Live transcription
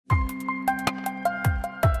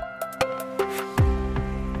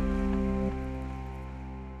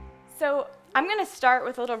I'm going to start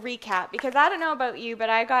with a little recap because I don't know about you, but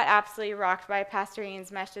I got absolutely rocked by Pastor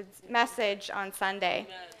Ian's message on Sunday.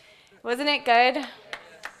 Wasn't it good?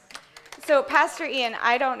 So Pastor Ian,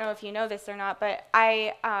 I don't know if you know this or not, but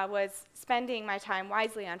I was spending my time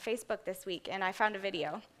wisely on Facebook this week, and I found a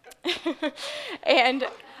video. And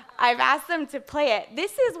I've asked them to play it.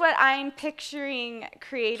 This is what I'm picturing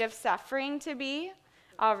creative suffering to be.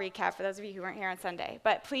 I'll recap for those of you who weren't here on Sunday.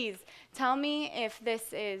 But please, tell me if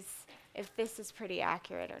this is pretty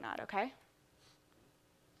accurate or not, okay?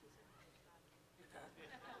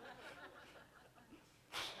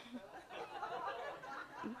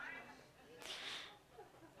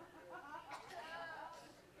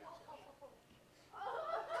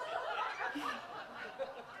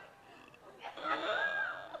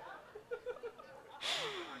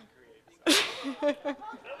 He's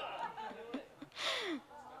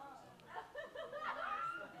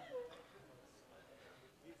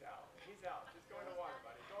out. Just go in the water,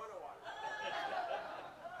 buddy. Go in the water.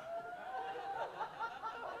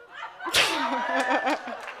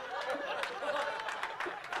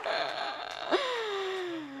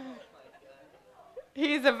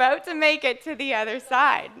 He's about to make it to the other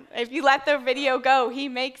side. If you let the video go, he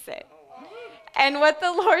makes it. And what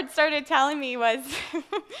the Lord started telling me was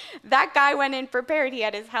that guy went in prepared. He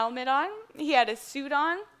had his helmet on, he had his suit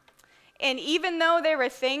on, and even though there were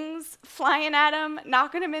things flying at him,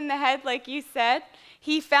 knocking him in the head like you said,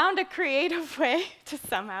 he found a creative way to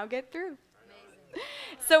somehow get through. Amazing.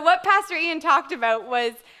 So what Pastor Ian talked about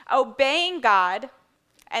was obeying God,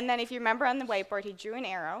 and then if you remember on the whiteboard, he drew an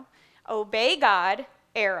arrow. Obey God,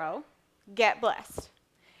 arrow, get blessed.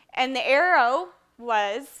 And the arrow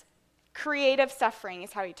was creative suffering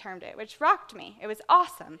is how he termed it, which rocked me. It was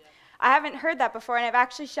awesome. I haven't heard that before, and I've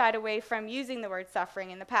actually shied away from using the word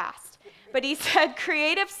suffering in the past. But he said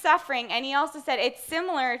creative suffering, and he also said it's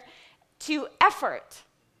similar to effort.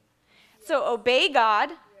 So obey God,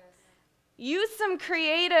 use some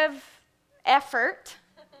creative effort,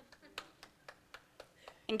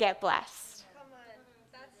 and get blessed. Come on,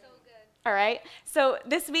 that's so good. All right? So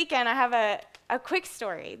this weekend I have a quick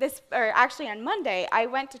story. Actually on Monday, I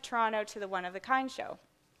went to Toronto to the One of a Kind show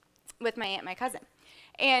with my aunt and my cousin.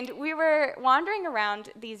 And we were wandering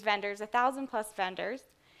around these vendors, 1,000+ vendors.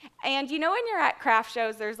 And you know when you're at craft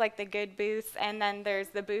shows, there's like the good booths, and then there's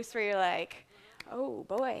the booths where you're like, oh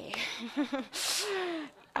boy.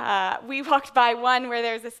 We walked by one where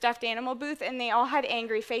there's a stuffed animal booth, and they all had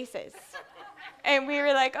angry faces. And we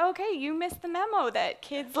were like, okay, you missed the memo that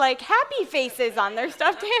kids like happy faces on their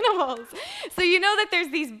stuffed animals. So you know that there's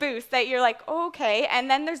these booths that you're like, okay, and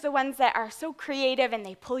then there's the ones that are so creative and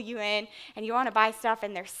they pull you in and you want to buy stuff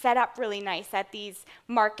and they're set up really nice at these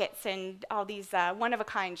markets and all these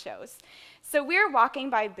one-of-a-kind shows. So we were walking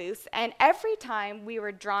by booths, and every time we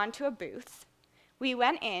were drawn to a booth, we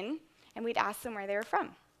went in and we'd ask them where they were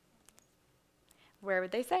from. Where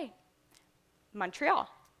would they say? Montreal.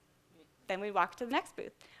 Then we walk to the next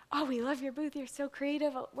booth. Oh, we love your booth. You're so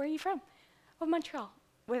creative. Where are you from? Oh, Montreal,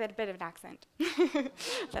 with a bit of an accent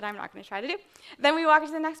that I'm not going to try to do. Then we walk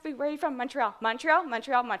to the next booth. Where are you from? Montreal. Montreal,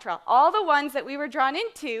 Montreal, Montreal. All the ones that we were drawn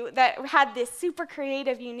into that had this super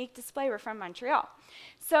creative, unique display were from Montreal.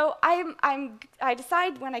 So I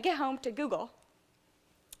decide when I get home to Google.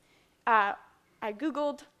 I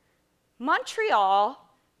Googled Montreal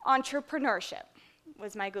entrepreneurship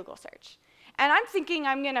was my Google search. And I'm thinking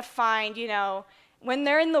I'm going to find, when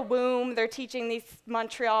they're in the womb, they're teaching these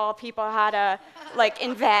Montreal people how to,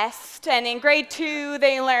 invest. And in grade 2,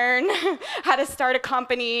 they learn how to start a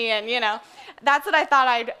company. And, that's what I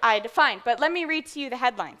thought I'd find. But let me read to you the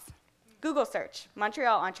headlines. Google search,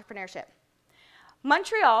 Montreal entrepreneurship.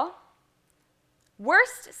 Montreal,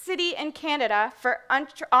 worst city in Canada for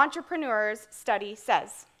entrepreneurs, study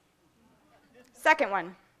says. Second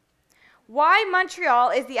one. Why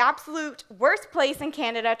Montreal is the absolute worst place in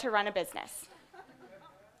Canada to run a business.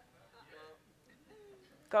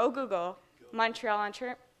 Go Google Montreal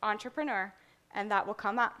entrepreneur, and that will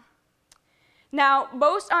come up. Now,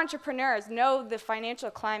 most entrepreneurs know the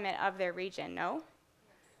financial climate of their region, no?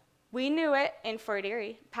 We knew it in Fort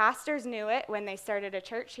Erie. Pastors knew it when they started a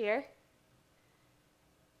church here.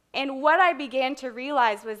 And what I began to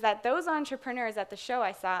realize was that those entrepreneurs at the show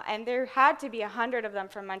I saw, and there had to be 100 of them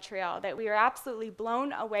from Montreal that we were absolutely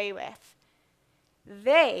blown away with,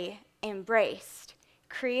 they embraced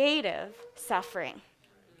creative suffering.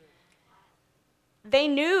 They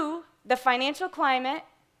knew the financial climate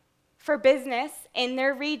for business in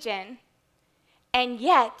their region, and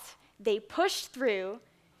yet they pushed through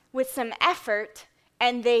with some effort,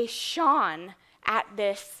 and they shone at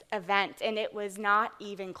this event, and it was not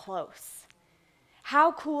even close.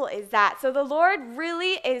 How cool is that? So the Lord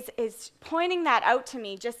really is pointing that out to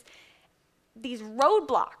me, just these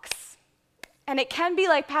roadblocks. And it can be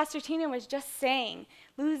like Pastor Tina was just saying,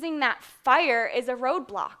 losing that fire is a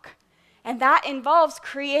roadblock. And that involves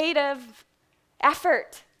creative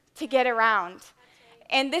effort to get around.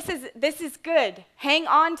 And this is good. Hang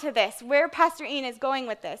on to this, where Pastor Ian is going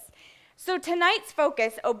with this. So tonight's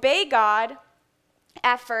focus, obey God,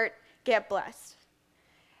 effort, get blessed.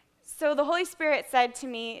 So the Holy Spirit said to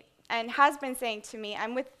me, and has been saying to me,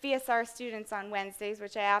 I'm with VSR students on Wednesdays,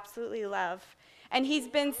 which I absolutely love. And he's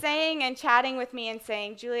been saying and chatting with me and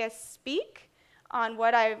saying, Julia, speak on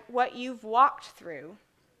what you've walked through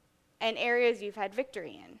and areas you've had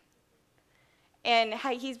victory in. And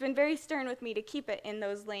he's been very stern with me to keep it in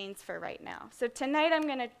those lanes for right now. So tonight I'm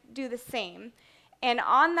going to do the same. And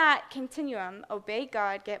on that continuum, obey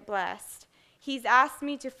God, get blessed, he's asked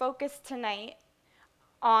me to focus tonight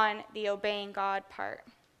on the obeying God part.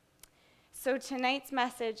 So tonight's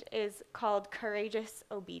message is called Courageous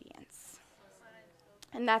Obedience.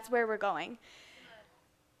 And that's where we're going.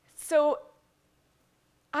 So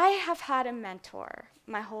I have had a mentor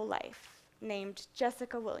my whole life named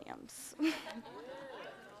Jessica Williams,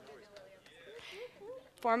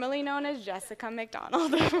 formerly known as Jessica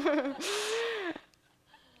McDonald.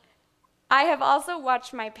 I have also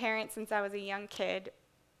watched my parents since I was a young kid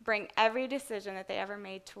bring every decision that they ever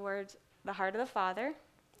made towards the heart of the Father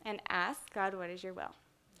and ask, God, what is your will?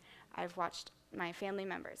 I've watched my family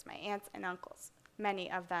members, my aunts and uncles,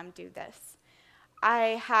 many of them do this.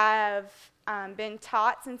 I have been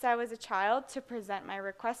taught since I was a child to present my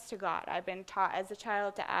requests to God. I've been taught as a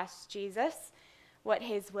child to ask Jesus what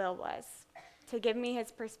his will was, to give me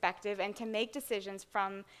his perspective and to make decisions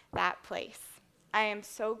from that place. I am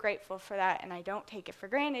so grateful for that, and I don't take it for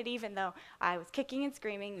granted, even though I was kicking and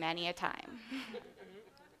screaming many a time.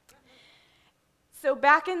 So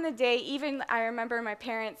back in the day, even I remember my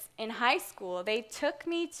parents in high school, they took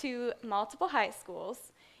me to multiple high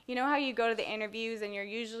schools. You know how you go to the interviews and you're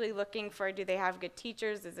usually looking for, do they have good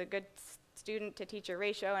teachers, is a good student to teacher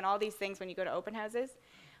ratio, and all these things when you go to open houses?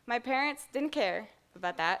 My parents didn't care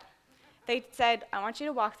about that. They said, I want you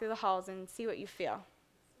to walk through the halls and see what you feel.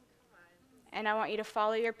 And I want you to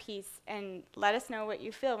follow your peace and let us know what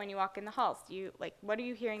you feel when you walk in the halls. What are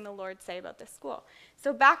you hearing the Lord say about this school?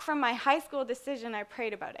 So back from my high school decision, I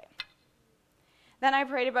prayed about it. Then I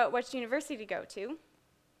prayed about which university to go to.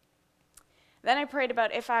 Then I prayed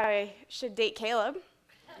about if I should date Caleb.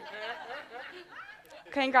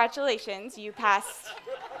 Congratulations, you passed.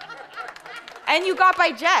 And you got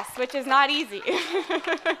by Jess, which is not easy.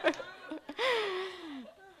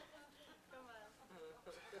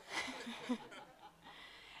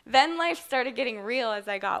 Then life started getting real as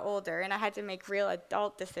I got older, and I had to make real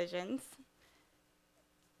adult decisions.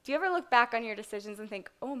 Do you ever look back on your decisions and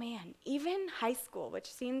think, oh man, even high school,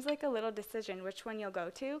 which seems like a little decision, which one you'll go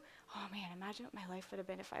to? Oh man, imagine what my life would have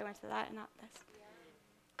been if I went to that and not this. Yeah.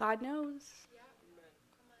 God knows.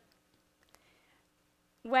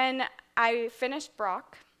 Yeah. When I finished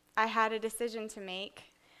Brock, I had a decision to make.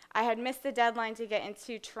 I had missed the deadline to get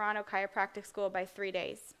into Toronto Chiropractic School by 3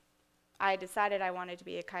 days. I decided I wanted to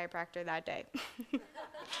be a chiropractor that day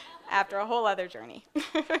after a whole other journey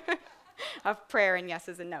of prayer and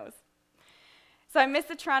yeses and nos. So I missed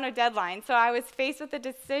the Toronto deadline, so I was faced with a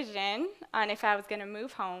decision on if I was going to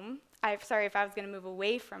move if I was going to move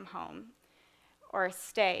away from home or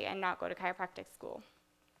stay and not go to chiropractic school.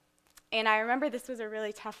 And I remember this was a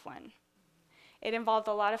really tough one. It involved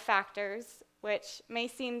a lot of factors, which may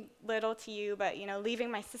seem little to you, but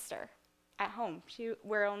leaving my sister at home.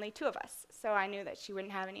 We're only 2 of us, so I knew that she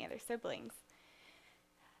wouldn't have any other siblings.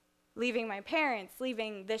 Leaving my parents,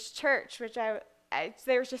 leaving this church, which there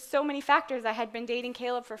was just so many factors. I had been dating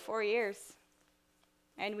Caleb for 4 years,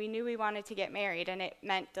 and we knew we wanted to get married, and it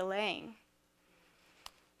meant delaying.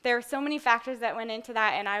 There were so many factors that went into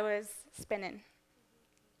that, and I was spinning.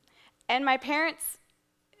 And my parents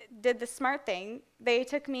did the smart thing. They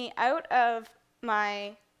took me out of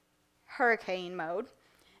my hurricane mode,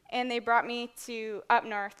 and they brought me up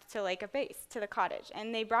north to Lake of Bass, to the cottage.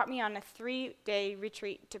 And they brought me on a 3-day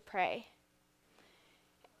retreat to pray.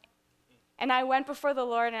 And I went before the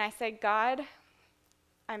Lord and I said, God,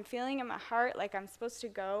 I'm feeling in my heart like I'm supposed to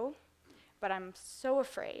go, but I'm so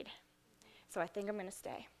afraid. So I think I'm going to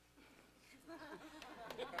stay.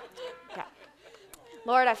 Yeah.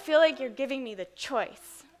 Lord, I feel like you're giving me the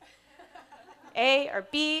choice, A or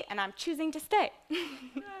B, and I'm choosing to stay.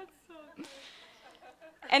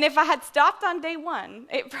 And if I had stopped on day 1,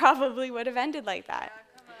 it probably would have ended like that.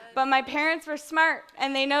 But my parents were smart,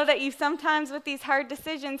 and they know that you sometimes with these hard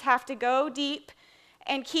decisions have to go deep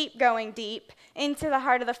and keep going deep into the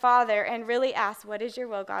heart of the Father and really ask, what is your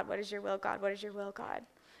will, God? What is your will, God? What is your will, God?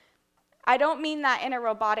 I don't mean that in a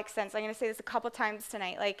robotic sense. I'm going to say this a couple times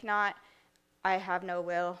tonight, like not, I have no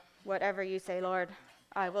will. Whatever you say, Lord,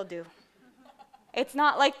 I will do. It's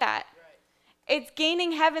not like that. It's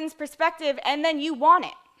gaining heaven's perspective, and then you want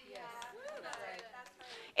it.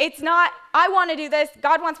 It's not, I want to do this,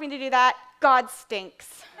 God wants me to do that, God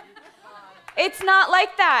stinks. It's not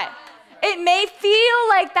like that. It may feel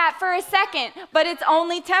like that for a second, but it's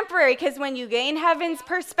only temporary, because when you gain heaven's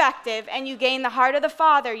perspective and you gain the heart of the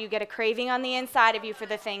Father, you get a craving on the inside of you for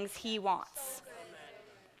the things he wants.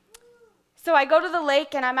 So I go to the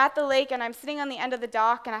lake, and I'm at the lake, and I'm sitting on the end of the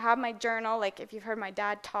dock, and I have my journal, like if you've heard my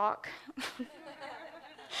dad talk. I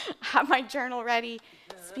have my journal ready.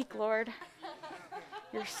 Speak, Lord.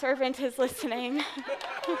 Your servant is listening.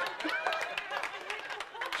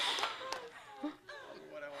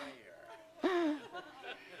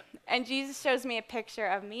 And Jesus shows me a picture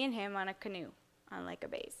of me and him on a canoe on Lake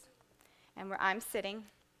Abase. And where I'm sitting,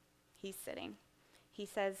 he's sitting. He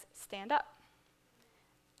says, stand up.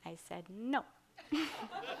 I said, no.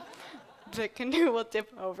 The canoe will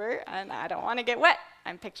tip over, and I don't want to get wet.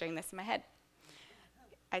 I'm picturing this in my head.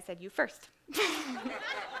 I said, you first.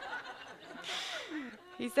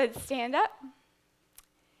 He said, stand up.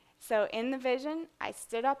 So in the vision, I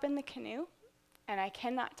stood up in the canoe, and I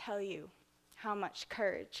cannot tell you how much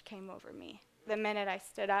courage came over me the minute I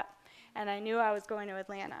stood up, and I knew I was going to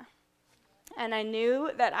Atlanta. And I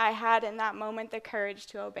knew that I had in that moment the courage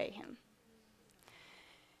to obey him.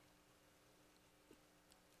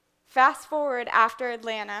 Fast forward after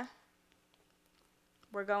Atlanta,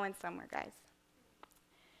 we're going somewhere, guys.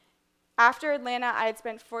 After Atlanta, I had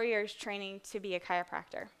spent 4 years training to be a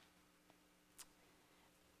chiropractor.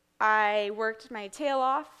 I worked my tail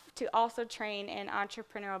off to also train in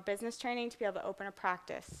entrepreneurial business training to be able to open a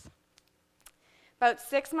practice. About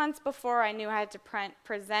 6 months before I knew I had to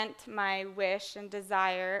present my wish and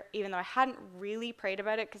desire, even though I hadn't really prayed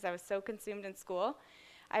about it because I was so consumed in school,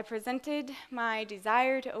 I presented my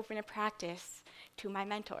desire to open a practice to my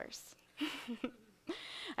mentors.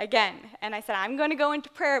 Again, and I said, I'm going to go into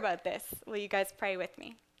prayer about this. Will you guys pray with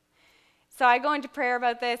me? So I go into prayer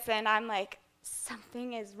about this, and I'm like,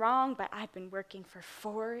 something is wrong, but I've been working for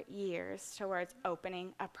 4 years towards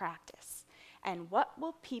opening a practice. And what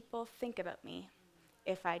will people think about me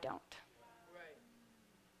if I don't? Right.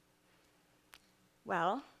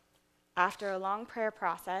 Well, after a long prayer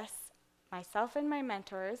process, myself and my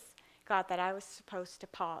mentors got that I was supposed to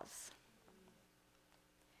pause.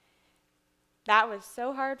 That was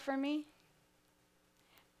so hard for me.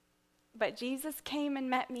 But Jesus came and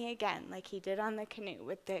met me again, like he did on the canoe,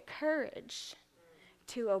 with the courage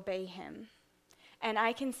to obey him. And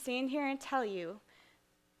I can stand here and tell you,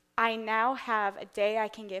 I now have a day I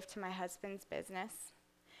can give to my husband's business.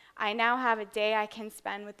 I now have a day I can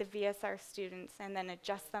spend with the VSR students and then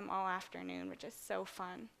adjust them all afternoon, which is so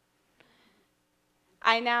fun.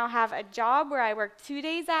 I now have a job where I work 2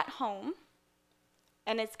 days at home,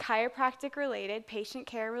 and it's chiropractic related, patient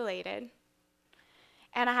care related.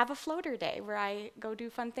 And I have a floater day where I go do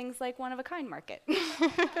fun things like one-of-a-kind market.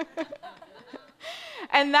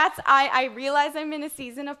 And I realize I'm in a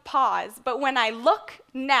season of pause, but when I look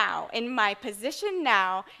now, in my position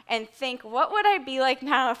now, and think, what would I be like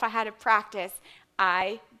now if I had a practice?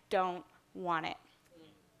 I don't want it.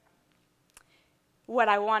 What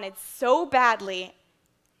I wanted so badly,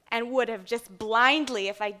 and would have just blindly,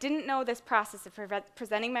 if I didn't know this process of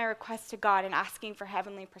presenting my request to God and asking for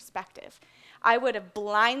heavenly perspective, I would have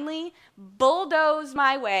blindly bulldozed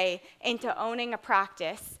my way into owning a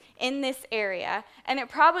practice in this area, and it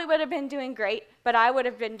probably would have been doing great, but I would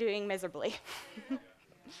have been doing miserably.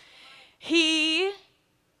 He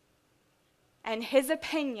and his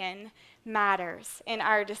opinion matters in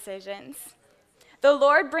our decisions. The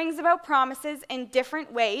Lord brings about promises in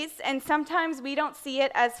different ways, and sometimes we don't see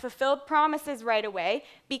it as fulfilled promises right away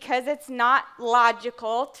because it's not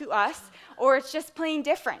logical to us, or it's just plain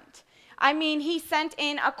different. I mean, he sent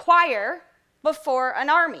in a choir before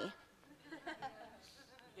an army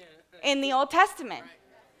in the Old Testament.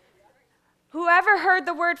 Whoever heard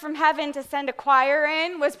the word from heaven to send a choir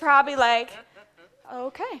in was probably like,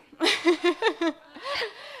 okay.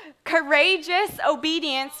 Courageous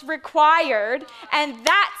obedience required, and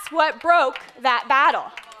that's what broke that battle,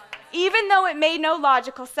 even though it made no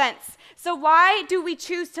logical sense. So why do we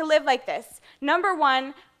choose to live like this? Number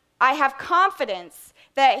one, I have confidence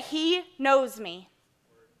that he knows me.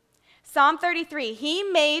 Psalm 33, he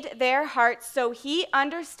made their hearts so he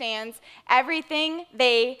understands everything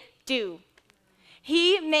they do.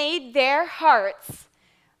 He made their hearts,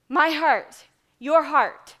 my heart, your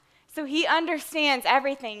heart, so he understands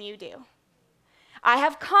everything you do. I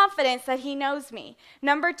have confidence that he knows me.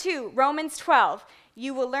 Number 2, Romans 12.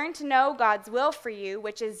 You will learn to know God's will for you,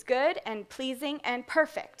 which is good and pleasing and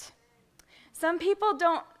perfect. Some people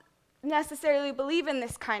don't necessarily believe in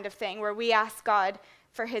this kind of thing where we ask God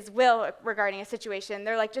for his will regarding a situation.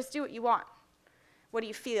 They're like, just do what you want. What do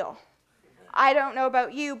you feel? I don't know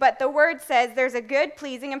about you, but the word says there's a good,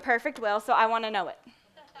 pleasing, and perfect will, so I want to know it.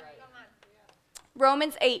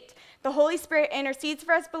 Romans 8. The Holy Spirit intercedes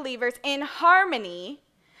for us believers in harmony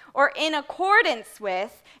or in accordance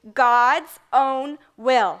with God's own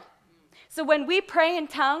will. So when we pray in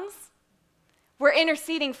tongues, we're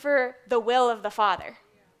interceding for the will of the Father.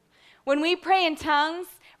 When we pray in tongues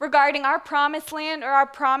regarding our promised land or our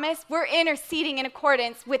promise, we're interceding in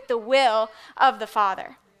accordance with the will of the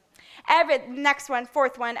Father. Next one,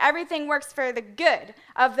 fourth one, everything works for the good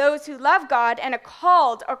of those who love God and are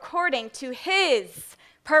called according to his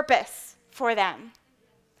purpose for them.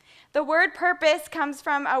 The word purpose comes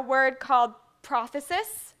from a word called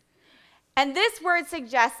prothesis, and this word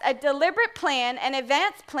suggests a deliberate plan, an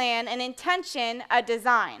advanced plan, an intention, a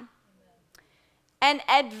design. An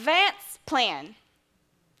advanced plan,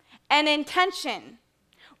 an intention.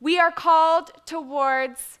 We are called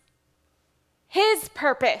towards his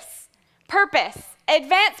purpose,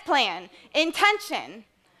 advanced plan, intention.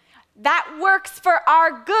 That works for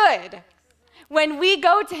our good. When we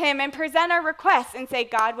go to him and present our requests and say,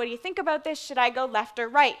 God, what do you think about this? Should I go left or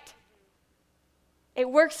right? It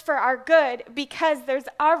works for our good because there's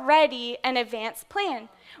already an advanced plan.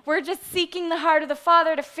 We're just seeking the heart of the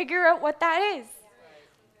Father to figure out what that is.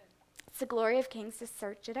 It's the glory of kings to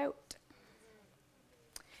search it out.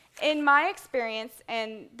 In my experience,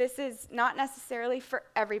 and this is not necessarily for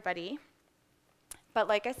everybody, but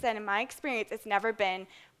like I said, in my experience, it's never been,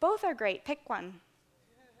 both are great, pick one.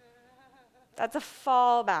 That's a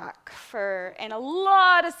fallback in a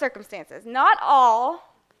lot of circumstances. Not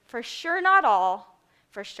all, for sure not all,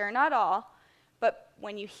 but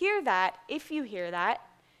when you hear that, if you hear that,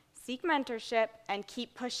 seek mentorship and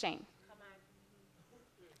keep pushing.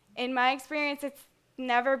 In my experience, it's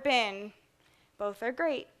never been, both are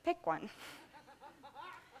great, pick one.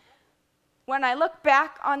 When I look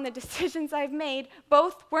back on the decisions I've made,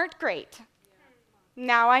 both weren't great.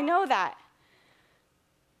 Now I know that.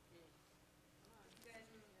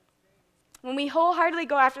 When we wholeheartedly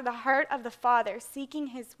go after the heart of the Father, seeking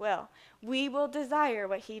his will, we will desire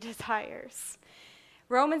what he desires.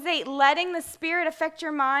 Romans 8, letting the Spirit affect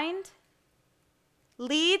your mind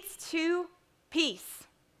leads to peace.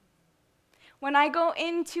 When I go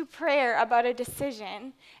into prayer about a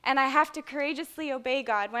decision and I have to courageously obey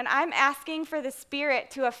God, when I'm asking for the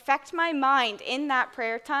Spirit to affect my mind in that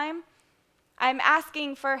prayer time, I'm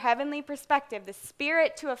asking for heavenly perspective, the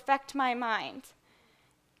Spirit to affect my mind.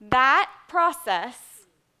 That process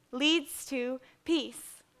leads to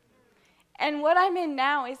peace. And what I'm in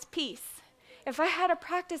now is peace. If I had a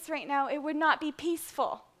practice right now, it would not be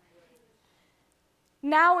peaceful.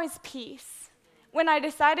 Now is peace. When I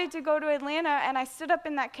decided to go to Atlanta and I stood up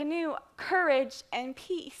in that canoe, courage and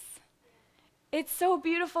peace. It's so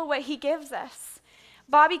beautiful what he gives us.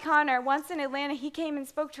 Bobby Connor, once in Atlanta, he came and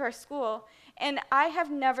spoke to our school, and I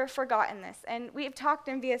have never forgotten this, and we've talked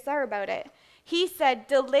in VSR about it. He said,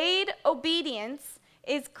 delayed obedience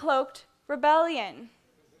is cloaked rebellion.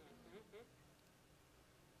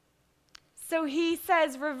 So he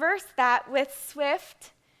says, reverse that with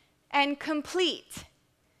swift and complete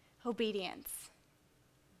obedience.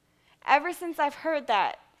 Ever since I've heard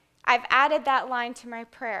that, I've added that line to my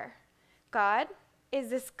prayer. God, is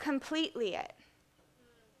this completely it?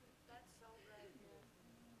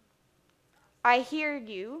 I hear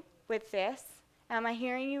you with this. Am I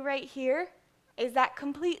hearing you right here? Is that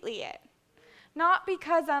completely it? Not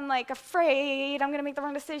because I'm like afraid I'm going to make the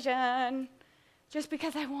wrong decision, just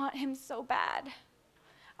because I want him so bad.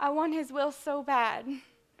 I want his will so bad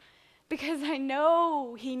because I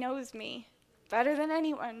know he knows me better than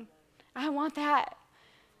anyone. I want that.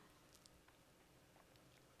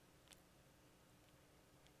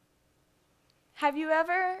 Have you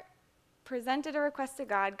ever presented a request to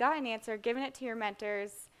God, got an answer, given it to your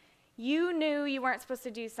mentors? You knew you weren't supposed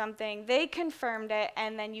to do something. They confirmed it,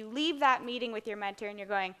 and then you leave that meeting with your mentor, and you're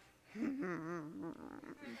going,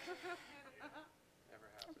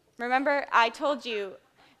 remember, I told you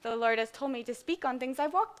the Lord has told me to speak on things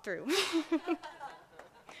I've walked through.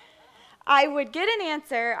 I would get an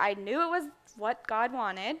answer. I knew it was what God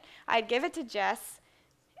wanted. I'd give it to Jess,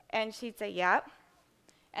 and she'd say, yep.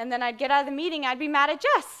 And then I'd get out of the meeting. I'd be mad at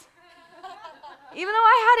Jess. Even though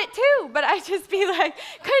I had it too, but I'd just be like,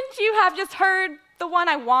 couldn't you have just heard the one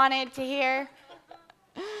I wanted to hear?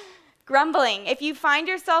 Grumbling. If you find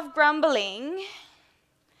yourself grumbling,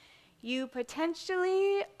 you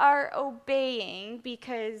potentially are obeying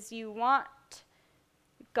because you want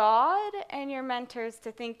God and your mentors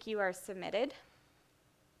to think you are submitted,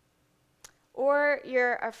 or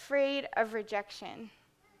you're afraid of rejection.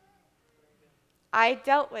 I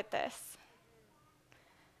dealt with this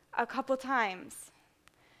a couple times.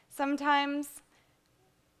 Sometimes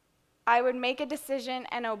I would make a decision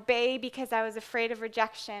and obey because I was afraid of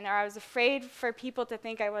rejection, or I was afraid for people to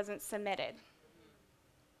think I wasn't submitted.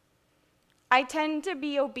 I tend to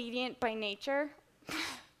be obedient by nature.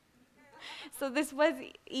 So this was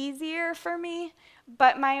easier for me,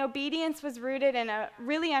 but my obedience was rooted in a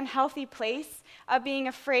really unhealthy place of being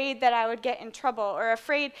afraid that I would get in trouble, or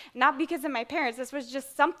afraid, not because of my parents, this was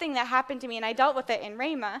just something that happened to me and I dealt with it in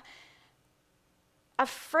Rhema.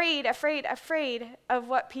 Afraid of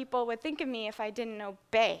what people would think of me if I didn't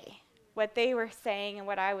obey what they were saying and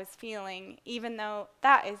what I was feeling, even though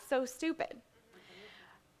that is so stupid.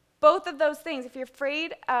 Both of those things, if you're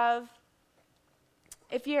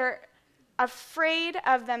afraid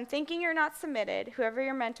of them thinking you're not submitted, whoever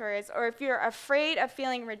your mentor is, or if you're afraid of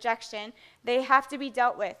feeling rejection, they have to be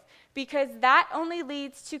dealt with, because that only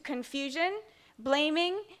leads to confusion,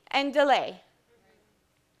 blaming, and delay.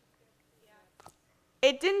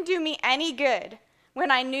 It didn't do me any good when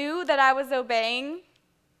I knew that I was obeying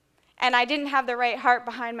and I didn't have the right heart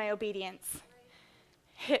behind my obedience.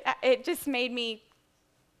 It just made me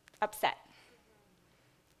upset.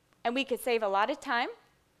 And we could save a lot of time,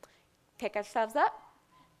 pick ourselves up,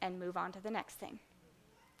 and move on to the next thing.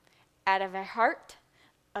 Out of a heart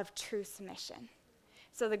of true submission.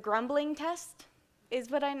 So the grumbling test is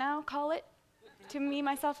what I now call it to me,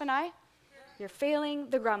 myself, and I. You're failing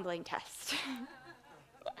the grumbling test.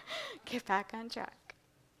 Get back on track.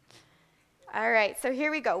 All right, so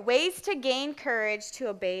here we go. Ways to gain courage to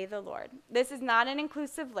obey the Lord. This is not an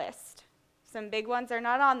inclusive list. Some big ones are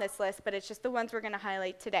not on this list, but it's just the ones we're going to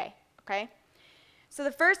highlight today, okay? So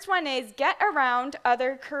the first one is get around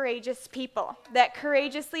other courageous people that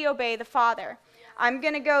courageously obey the Father. I'm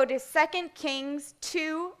going to go to 2 Kings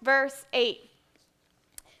 2, verse 8.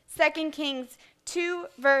 2 Kings 2,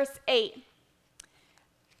 verse 8.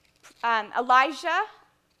 Elijah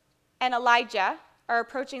and Elijah are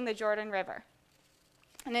approaching the Jordan River.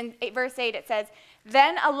 And in verse 8 it says,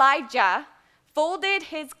 "Then Elijah folded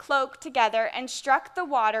his cloak together and struck the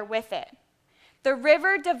water with it. The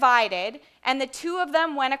river divided, and the two of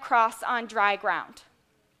them went across on dry ground."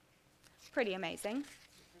 Pretty amazing.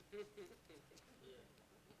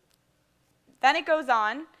 Then it goes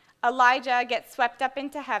on. Elijah gets swept up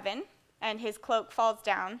into heaven, and his cloak falls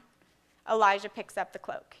down. Elijah picks up the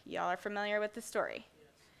cloak. Y'all are familiar with the story.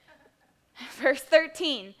 Verse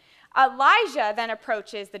 13, Elijah then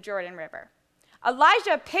approaches the Jordan River.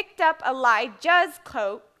 Elijah picked up Elijah's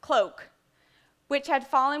cloak, which had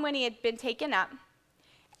fallen when he had been taken up,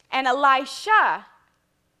 and Elisha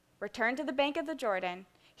returned to the bank of the Jordan.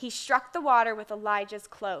 He struck the water with Elijah's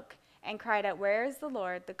cloak and cried out, "Where is the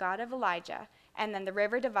Lord, the God of Elijah?" And then the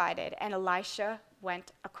river divided, and Elisha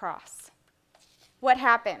went across. What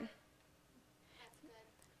happened?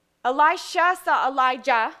 Elisha saw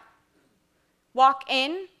Elijah walk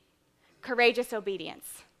in courageous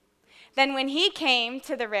obedience. Then when he came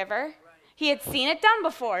to the river, he had seen it done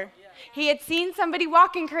before. He had seen somebody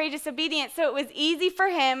walk in courageous obedience, so it was easy for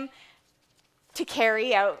him to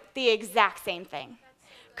carry out the exact same thing.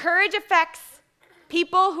 Courage affects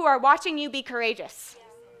people who are watching you be courageous.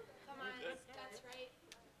 Come on, that's right.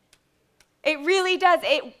 It really does.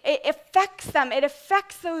 It affects them. It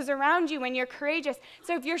affects those around you when you're courageous.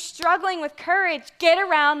 So if you're struggling with courage, get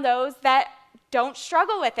around those that don't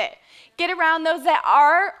struggle with it. Get around those that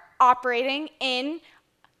are operating in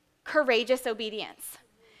courageous obedience.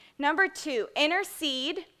 Number 2,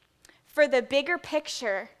 intercede for the bigger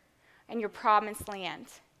picture in your promised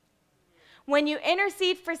land. When you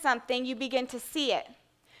intercede for something, you begin to see it.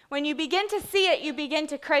 When you begin to see it, you begin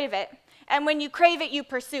to crave it. And when you crave it, you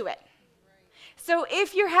pursue it. So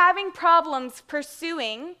if you're having problems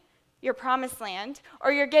pursuing your promised land,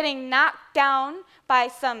 or you're getting knocked down by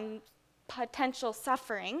some potential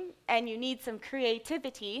suffering and you need some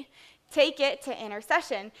creativity, take it to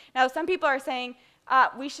intercession. Now, some people are saying,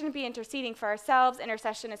 we shouldn't be interceding for ourselves.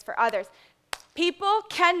 Intercession is for others. People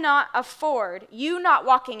cannot afford you not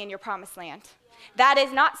walking in your promised land. That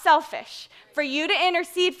is not selfish. For you to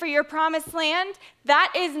intercede for your promised land,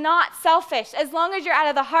 that is not selfish. As long as you're out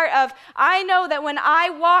of the heart of, I know that when I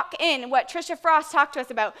walk in, what Trisha Frost talked to us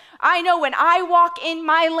about, I know when I walk in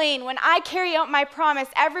my lane, when I carry out my promise,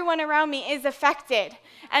 everyone around me is affected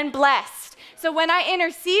and blessed. So when I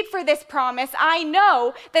intercede for this promise, I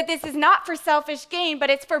know that this is not for selfish gain,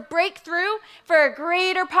 but it's for breakthrough for a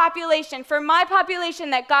greater population, for my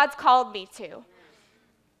population that God's called me to.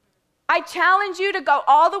 I challenge you to go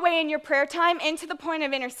all the way in your prayer time into the point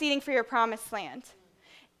of interceding for your promised land.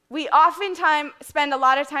 We oftentimes spend a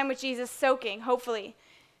lot of time with Jesus soaking, hopefully.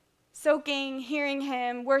 Soaking, hearing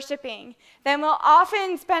him, worshiping. Then we'll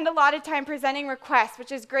often spend a lot of time presenting requests,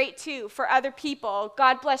 which is great too, for other people.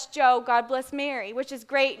 God bless Joe, God bless Mary, which is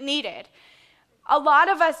great, needed. A lot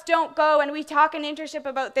of us don't go, and we talk in internship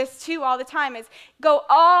about this too all the time, is go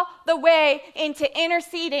all the way into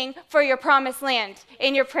interceding for your promised land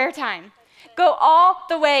in your prayer time. Go all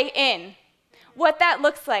the way in. What that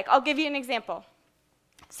looks like, I'll give you an example.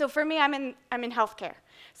 So for me, I'm in healthcare.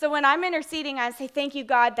 So when I'm interceding, I say, thank you,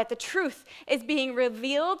 God, that the truth is being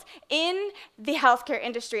revealed in the healthcare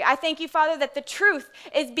industry. I thank you, Father, that the truth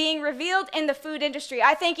is being revealed in the food industry.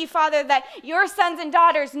 I thank you, Father, that your sons and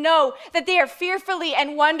daughters know that they are fearfully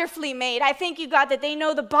and wonderfully made. I thank you, God, that they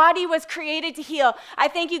know the body was created to heal. I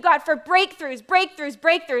thank you, God, for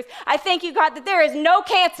breakthroughs. I thank you, God, that there is no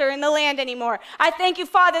cancer in the land anymore. I thank you,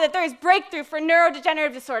 Father, that there is breakthrough for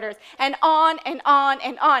neurodegenerative disorders, and on and on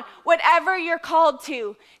and on. Whatever you're called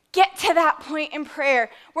to, get to that point in prayer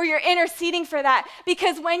where you're interceding for that,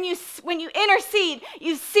 because when you intercede,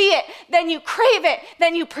 you see it, then you crave it,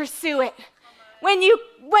 then you pursue it. When you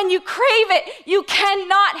crave it, you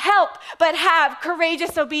cannot help but have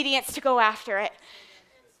courageous obedience to go after it.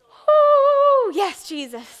 Ooh, yes,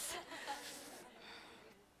 Jesus.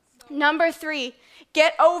 Number 3,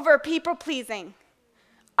 get over people pleasing.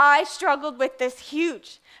 I struggled with this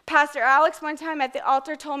huge. Pastor Alex one time at the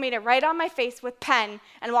altar told me to write on my face with pen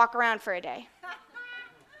and walk around for a day.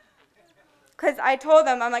 Because I told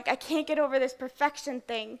him, I'm like, I can't get over this perfection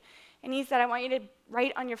thing. And he said, I want you to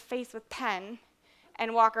write on your face with pen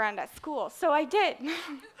and walk around at school. So I did.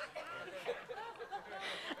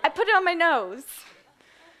 I put it on my nose.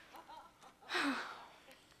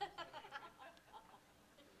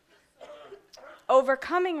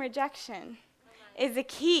 Overcoming rejection is the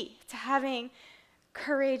key to having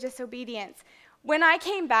courageous obedience. When I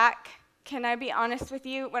came back, can I be honest with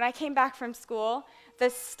you? When I came back from school, a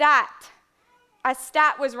stat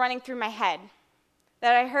was running through my head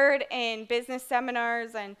that I heard in business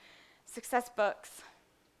seminars and success books.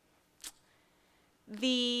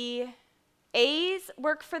 The A's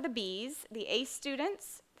work for the B's. The A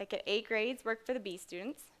students that get A grades work for the B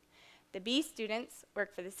students. The B students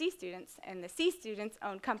work for the C students, and the C students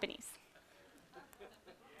own companies.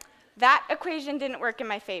 That equation didn't work in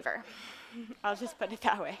my favor. I'll just put it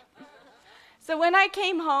that way. So when I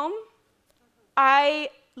came home, I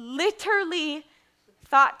literally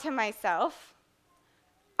thought to myself,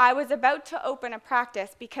 I was about to open a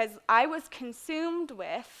practice because I was consumed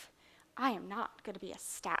with, I am not going to be a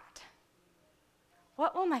stat.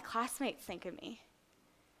 What will my classmates think of me?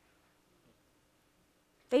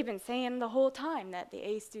 They've been saying the whole time that the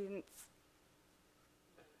A students.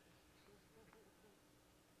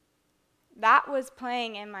 That was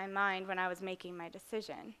playing in my mind when I was making my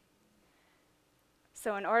decision.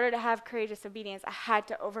 So in order to have courageous obedience, I had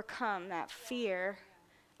to overcome that fear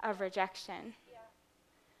of rejection.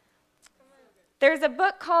 There's a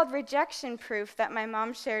book called Rejection Proof that my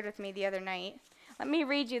mom shared with me the other night. Let me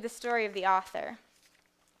read you the story of the author.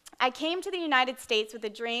 I came to the United States with a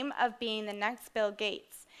dream of being the next Bill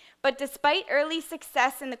Gates. But despite early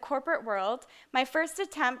success in the corporate world, my first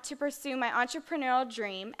attempt to pursue my entrepreneurial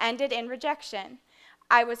dream ended in rejection.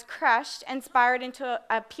 I was crushed and spiraled into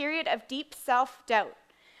a period of deep self-doubt.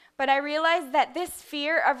 But I realized that this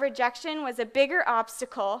fear of rejection was a bigger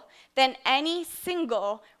obstacle than any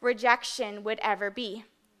single rejection would ever be.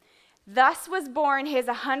 Thus was born his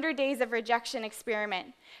 100 Days of Rejection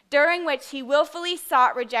experiment, during which he willfully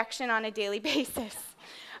sought rejection on a daily basis.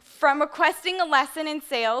 From requesting a lesson in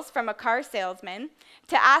sales from a car salesman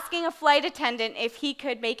to asking a flight attendant if he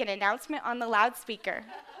could make an announcement on the loudspeaker.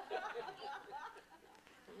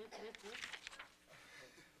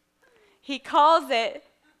 He calls it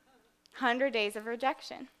 100 Days of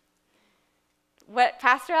Rejection. What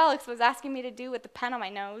Pastor Alex was asking me to do with the pen on my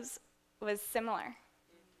nose was similar.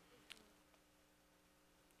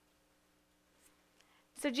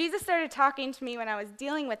 So Jesus started talking to me when I was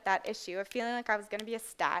dealing with that issue of feeling like I was going to be a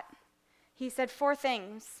stat. He said 4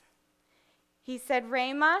 things. He said,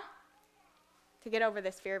 Rhema, to get over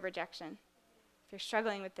this fear of rejection. If you're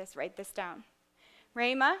struggling with this, write this down.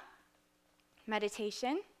 Rhema,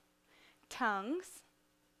 meditation, tongues,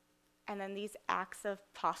 and then these acts of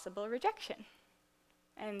possible rejection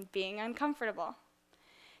and being uncomfortable.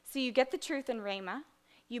 So you get the truth in Rhema,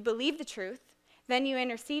 you believe the truth, then you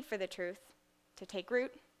intercede for the truth, to take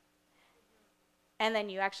root, and then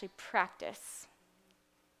you actually practice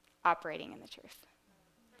operating in the truth.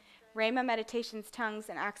 Rhema, meditations, tongues,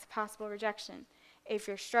 and acts of possible rejection. If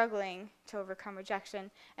you're struggling to overcome rejection,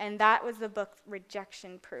 and that was the book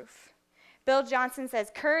Rejection Proof. Bill Johnson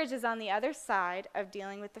says, courage is on the other side of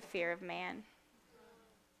dealing with the fear of man.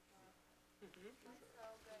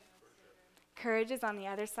 Courage is on the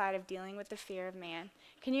other side of dealing with the fear of man.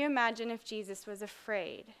 Can you imagine if Jesus was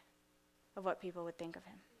afraid of what people would think of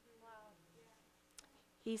him?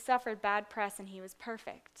 He suffered bad press and he was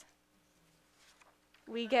perfect.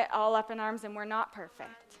 We get all up in arms and we're not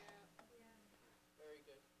perfect.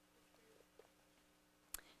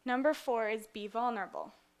 Number 4 is be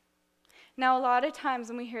vulnerable. Now, a lot of times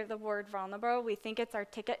when we hear the word vulnerable, we think it's our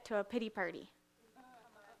ticket to a pity party.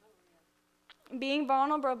 Being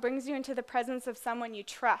vulnerable brings you into the presence of someone you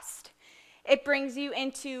trust. It brings you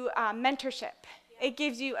into mentorship. It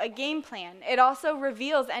gives you a game plan. It also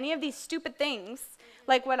reveals any of these stupid things,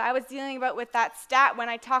 like what I was dealing about with that stat when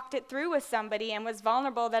I talked it through with somebody and was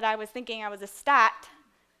vulnerable that I was thinking I was a stat.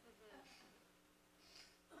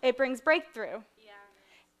 It brings breakthrough.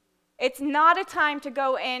 It's not a time to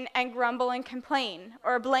go in and grumble and complain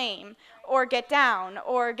or blame or get down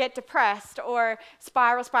or get depressed or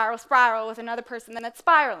spiral with another person that's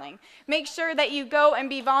spiraling. Make sure that you go and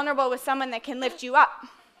be vulnerable with someone that can lift you up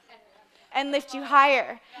and lift you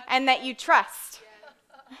higher and that you trust.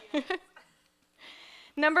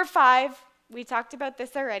 Number 5, we talked about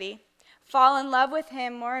this already. Fall in love with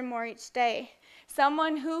him more and more each day.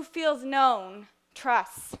 Someone who feels known,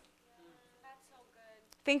 trusts.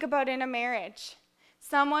 Think about in a marriage.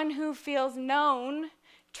 Someone who feels known,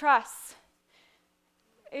 trusts.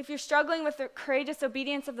 If you're struggling with the courageous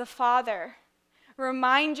obedience of the Father,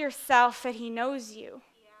 remind yourself that he knows you.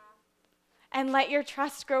 And let your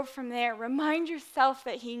trust grow from there. Remind yourself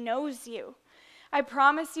that he knows you. I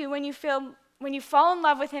promise you, when you fall in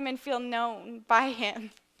love with him and feel known by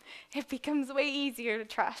him, it becomes way easier to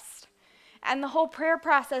trust. And the whole prayer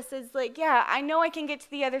process is like, yeah, I know I can get to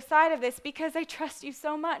the other side of this because I trust you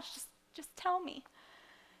so much. Just tell me.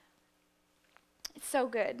 It's so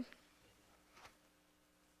good.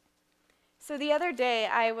 So the other day,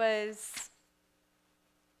 I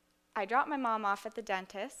dropped my mom off at the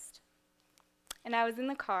dentist, and I was in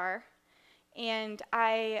the car, and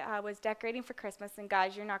I was decorating for Christmas. And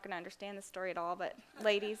guys, you're not going to understand the story at all, but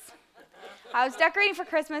ladies, I was decorating for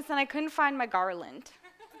Christmas, and I couldn't find my garland.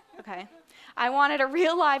 Okay. I wanted a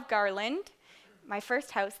real live garland, my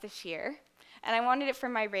first house this year, and I wanted it for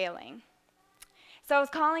my railing. So I was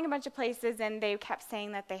calling a bunch of places, and they kept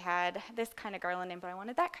saying that they had this kind of garland in, but I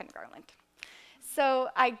wanted that kind of garland. So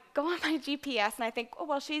I go on my GPS, and I think, oh,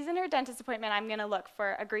 well, she's in her dentist appointment. I'm going to look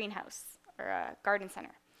for a greenhouse or a garden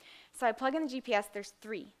center. So I plug in the GPS. There's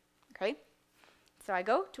 3, okay? So I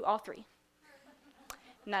go to all 3.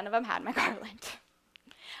 None of them had my garland.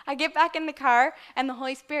 I get back in the car, and the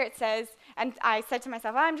Holy Spirit says, and I said to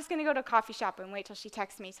myself, I'm just going to go to a coffee shop and wait till she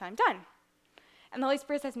texts me so I'm done. And the Holy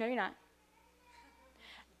Spirit says, no, you're not.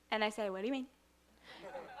 And I said, what do you mean?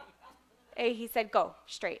 He said, go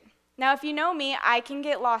straight. Now, if you know me, I can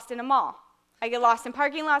get lost in a mall. I get lost in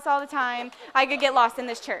parking lots all the time. I could get lost in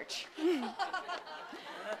this church.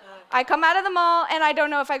 I come out of the mall, and I don't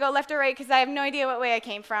know if I go left or right because I have no idea what way I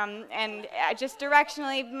came from. And just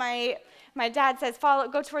directionally, my dad says,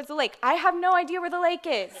 go towards the lake. I have no idea where the lake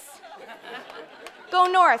is. Go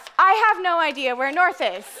north. I have no idea where north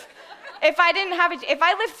is. If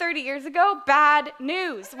I lived 30 years ago, bad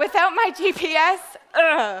news. Without my GPS,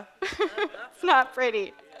 it's not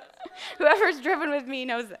pretty. Whoever's driven with me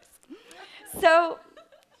knows this. So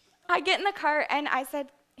I get in the car, and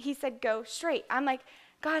he said, go straight. I'm like,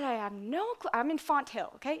 God, I have no clue. I'm in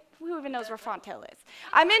Fonthill, okay? Who even knows where Fonthill is?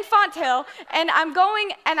 I'm in Fonthill, and I'm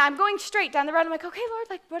going straight down the road. I'm like, okay, Lord,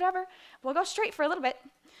 like, whatever. We'll go straight for a little bit.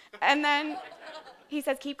 And then he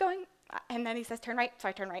says, keep going. And then he says, turn right. So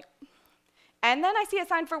I turn right. And then I see a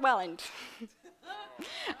sign for Welland.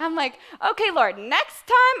 I'm like, okay, Lord, next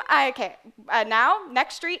time, now,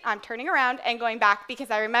 next street, I'm turning around and going back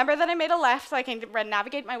because I remember that I made a left so I can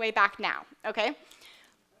navigate my way back now, okay?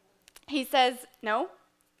 He says, no,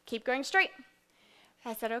 keep going straight.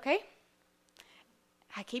 I said, okay.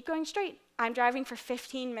 I keep going straight. I'm driving for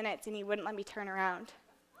 15 minutes, and he wouldn't let me turn around.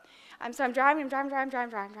 So I'm driving.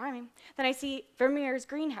 Then I see Vermeer's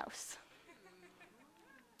greenhouse.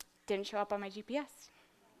 Didn't show up on my GPS.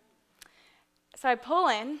 So I pull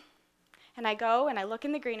in, and I go, and I look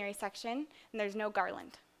in the greenery section, and there's no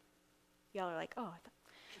garland. Y'all are like, oh.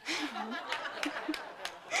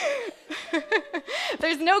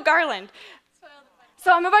 There's no garland.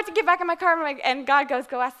 So I'm about to get back in my car, and God goes,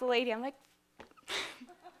 go ask the lady. I'm like,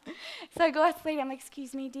 So I go ask the lady, I'm like,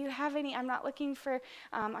 excuse me, do you have any, I'm not looking for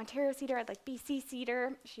Ontario cedar, I'd like BC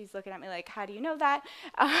cedar. She's looking at me like, how do you know that?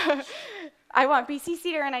 I want BC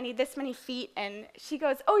cedar and I need this many feet. And she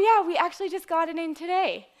goes, oh yeah, we actually just got it in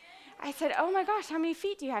today. I said, oh my gosh, how many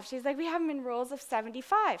feet do you have? She's like, we have them in rolls of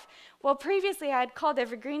 75. Well, previously I had called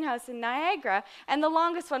every greenhouse in Niagara, and the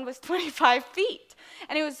longest one was 25 feet.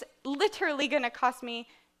 And it was literally going to cost me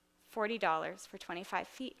 $40 for 25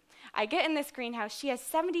 feet. I get in this greenhouse, she has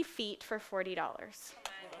 70 feet for $40.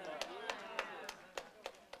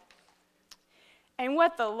 And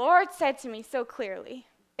what the Lord said to me so clearly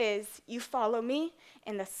is, you follow me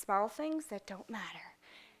in the small things that don't matter.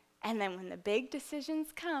 And then when the big decisions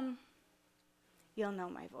come, you'll know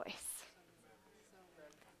my voice.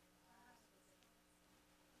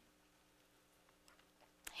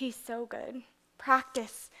 He's so good.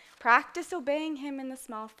 Practice obeying him in the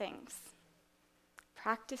small things.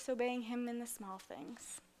 Practice obeying him in the small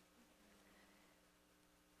things.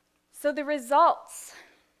 So the results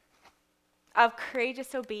of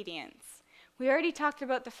courageous obedience, we already talked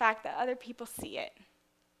about the fact that other people see it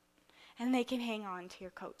and they can hang on to your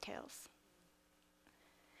coattails.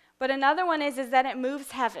 But another one is that it moves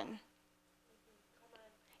heaven.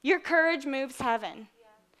 Your courage moves heaven.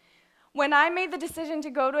 When I made the decision to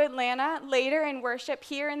go to Atlanta later in worship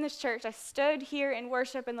here in this church, I stood here in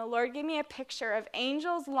worship and the Lord gave me a picture of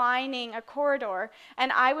angels lining a corridor,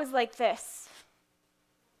 and I was like this.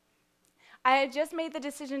 I had just made the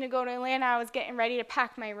decision to go to Atlanta. I was getting ready to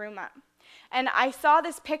pack my room up. And I saw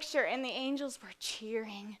this picture and the angels were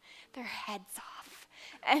cheering their heads off.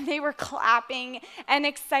 And they were clapping and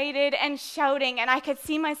excited and shouting, and I could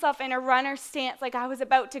see myself in a runner stance like I was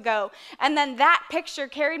about to go. And then that picture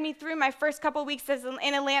carried me through my first couple weeks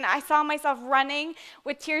in Atlanta. I saw myself running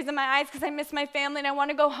with tears in my eyes because I miss my family and I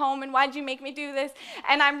want to go home, and why'd you make me do this?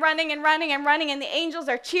 And I'm running and running and running, and the angels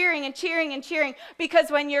are cheering and cheering and cheering,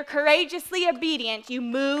 because when you're courageously obedient, you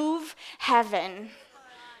move heaven.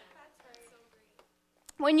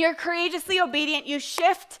 When you're courageously obedient, you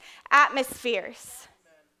shift atmospheres.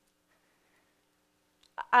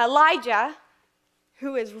 Elijah,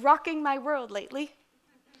 who is rocking my world lately,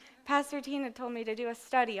 Pastor Tina told me to do a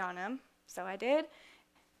study on him, so I did.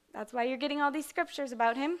 That's why you're getting all these scriptures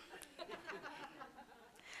about him.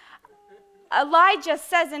 Elijah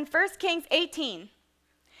says in 1 Kings 18,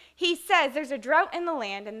 he says there's a drought in the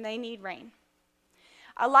land and they need rain.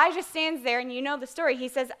 Elijah stands there, and you know the story. He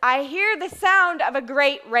says, I hear the sound of a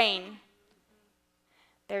great rain.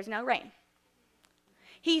 There's no rain.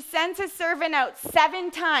 He sends his servant out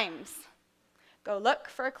 7 times. Go look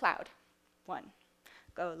for a cloud. 1.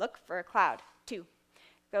 Go look for a cloud. 2.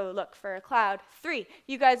 Go look for a cloud. 3.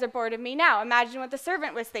 You guys are bored of me now. Imagine what the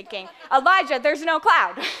servant was thinking. Elijah, there's no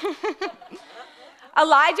cloud.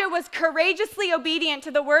 Elijah was courageously obedient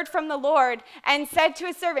to the word from the Lord and said to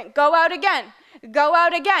his servant, go out again. Go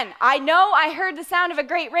out again. I know I heard the sound of a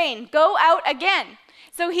great rain. Go out again.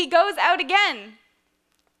 So he goes out again.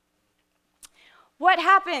 What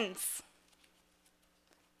happens?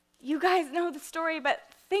 You guys know the story, but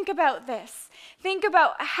think about this. Think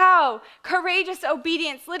about how courageous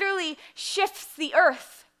obedience literally shifts the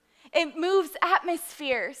earth. It moves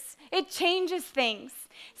atmospheres. It changes things.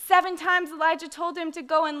 7 times Elijah told him to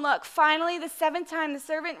go and look. Finally, the 7th time, the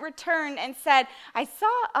servant returned and said, I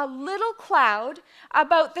saw a little cloud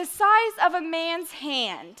about the size of a man's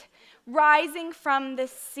hand rising from the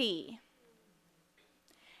sea.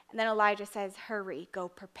 And then Elijah says, hurry, go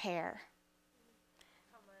prepare.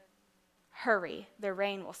 Hurry, the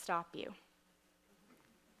rain will stop you.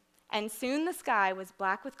 And soon the sky was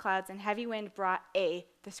black with clouds, and heavy wind brought the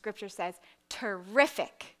scripture says,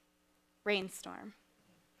 terrific rainstorm.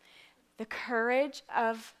 The courage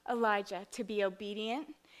of Elijah to be obedient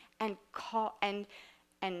and call and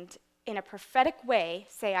in a prophetic way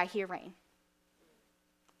say, I hear rain.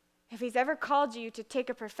 If he's ever called you to take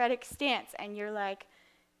a prophetic stance and you're like,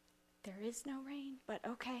 there is no rain, but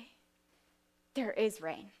okay, there is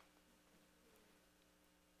rain.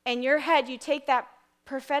 In your head, you take that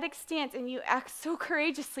prophetic stance and you act so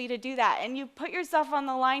courageously to do that, and you put yourself on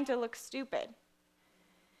the line to look stupid.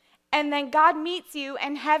 And then God meets you,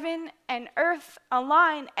 and heaven and earth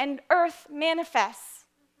align, and earth manifests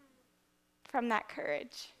from that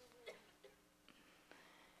courage.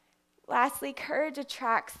 Lastly, courage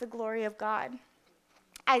attracts the glory of God.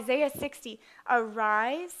 Isaiah 60,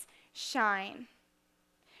 arise, shine,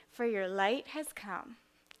 for your light has come,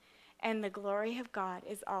 and the glory of God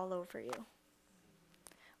is all over you.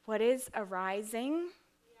 What is arising?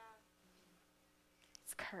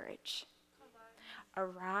 It's courage.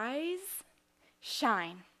 Arise,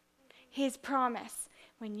 shine. His promise.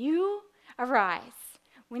 When you arise,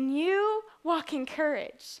 When you walk in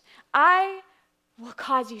courage, I will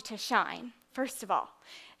cause you to shine, first of all.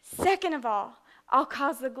 Second of all, I'll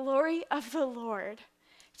cause the glory of the Lord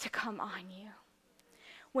to come on you.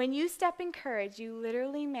 When you step in courage, you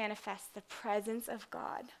literally manifest the presence of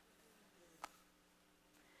God.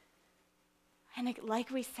 And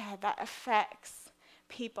like we said, that affects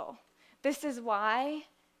people. This is why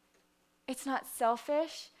it's not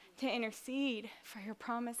selfish to intercede for your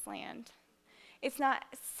promised land. It's not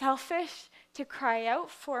selfish to cry out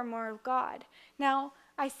for more of God. Now,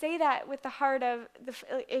 I say that with the heart of,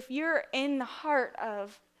 if you're in the heart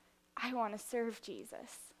of, I want to serve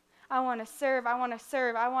Jesus. I want to serve. I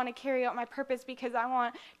want to carry out my purpose because I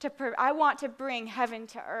want to bring heaven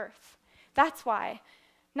to earth. That's why.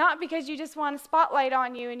 Not because you just want a spotlight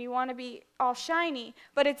on you and you want to be all shiny,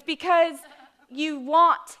 but it's because you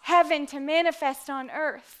want heaven to manifest on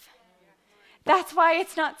earth. That's why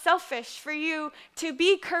it's not selfish for you to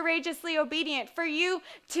be courageously obedient, for you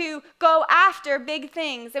to go after big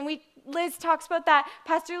things. And Liz talks about that,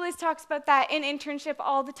 Pastor Liz talks about that in internship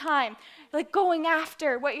all the time. Like going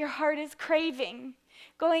after what your heart is craving,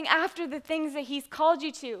 going after the things that he's called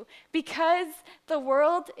you to, because the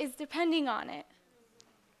world is depending on it.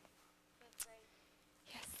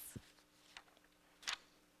 Yes.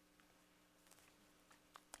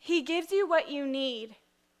 He gives you what you need.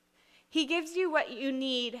 He gives you what you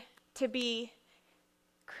need to be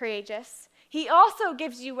courageous. He also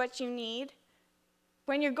gives you what you need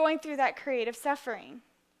when you're going through that creative suffering.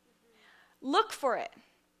 Look for it.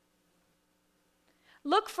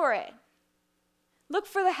 Look for it. Look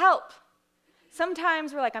for the help.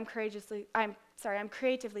 Sometimes we're like, I'm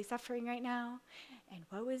creatively suffering right now, and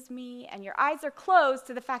woe is me, and your eyes are closed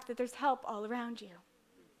to the fact that there's help all around you.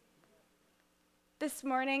 This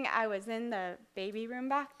morning, I was in the baby room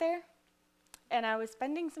back there, and I was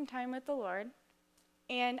spending some time with the Lord,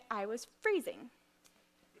 and I was freezing.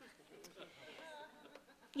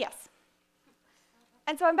 Yes.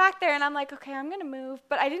 And so I'm back there, and I'm like, okay, I'm going to move.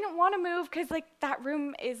 But I didn't want to move because, that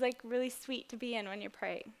room is, really sweet to be in when you're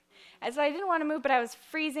praying. And so I didn't want to move, but I was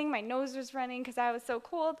freezing. My nose was running because I was so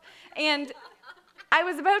cold. And I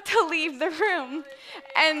was about to leave the room.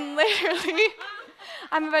 And literally,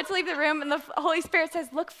 I'm about to leave the room, and the Holy Spirit says,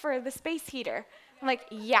 look for the space heater. I'm like,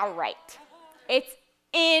 yeah, right. It's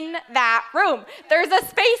in that room. There's a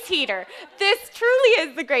space heater. This truly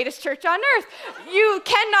is the greatest church on earth. You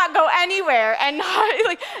cannot go anywhere and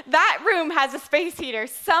that room has a space heater.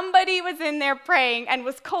 Somebody was in there praying and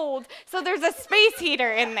was cold, so there's a space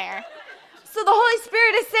heater in there. So the Holy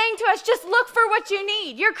Spirit is saying to us, just look for what you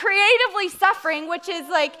need. You're creatively suffering, which is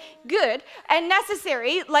good and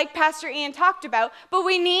necessary, like Pastor Ian talked about, but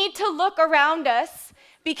we need to look around us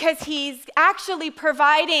because he's actually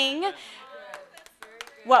providing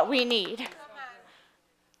what we need.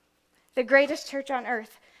 The greatest church on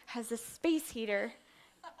earth has a space heater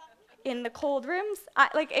in the cold rooms.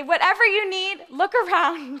 Whatever you need, look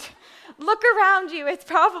around. Look around you. It's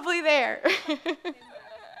probably there.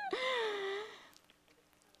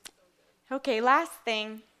 Okay, last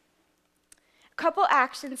thing. A couple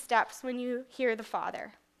action steps when you hear the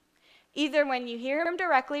Father. Either when you hear him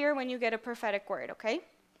directly or when you get a prophetic word, okay?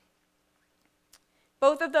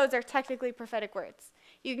 Both of those are technically prophetic words.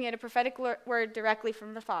 You can get a prophetic word directly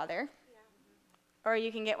from the Father, or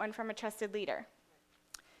you can get one from a trusted leader.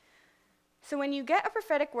 So when you get a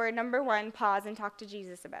prophetic word, number one, pause and talk to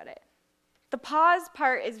Jesus about it. The pause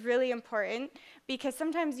part is really important because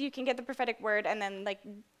sometimes you can get the prophetic word and then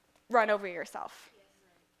run over yourself.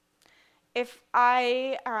 If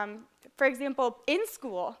for example, in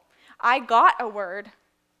school, I got a word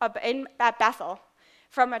at Bethel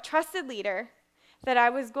from a trusted leader that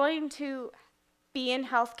I was going to be in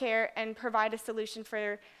healthcare and provide a solution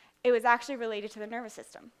for, it was actually related to the nervous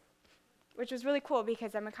system, which was really cool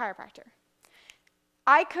because I'm a chiropractor.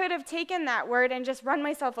 I could have taken that word and just run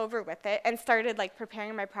myself over with it and started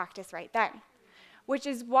preparing my practice right then, which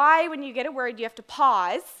is why when you get a word, you have to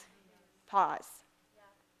pause,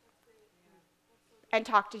 and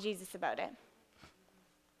talk to Jesus about it.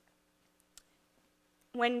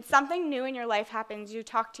 When something new in your life happens, you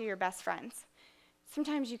talk to your best friends.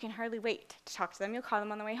 Sometimes you can hardly wait to talk to them. You'll call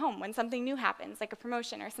them on the way home when something new happens, like a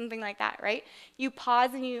promotion or something like that, right? You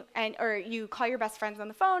pause or you call your best friends on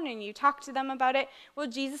the phone and you talk to them about it. Well,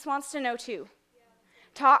 Jesus wants to know too. Yeah.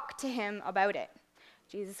 Talk to him about it.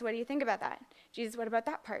 Jesus, what do you think about that? Jesus, what about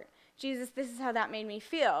that part? Jesus, this is how that made me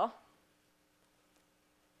feel.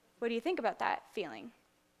 What do you think about that feeling?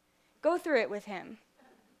 Go through it with him.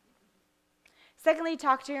 Secondly,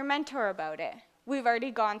 talk to your mentor about it. We've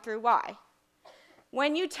already gone through why.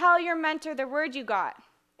 When you tell your mentor the word you got,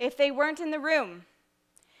 if they weren't in the room,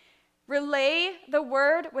 Relay the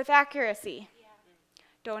word with accuracy.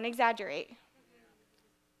 Don't exaggerate.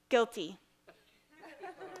 Guilty.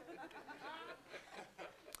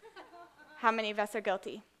 How many of us are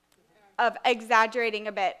guilty of exaggerating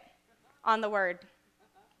a bit on the word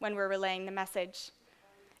when we're relaying the message?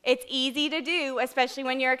 It's easy to do, especially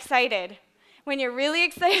when you're excited. When you're really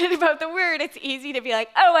excited about the word, it's easy to be like,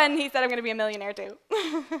 oh, and he said I'm going to be a millionaire too.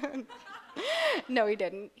 No, he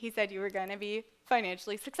didn't. He said you were going to be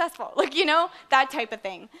financially successful. Like, that type of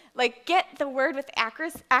thing. Like, get the word with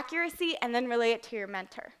accuracy and then relay it to your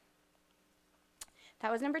mentor.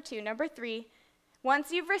 That was number 2. Number 3,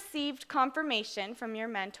 once you've received confirmation from your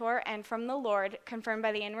mentor and from the Lord, confirmed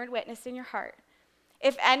by the inward witness in your heart,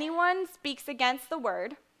 if anyone speaks against the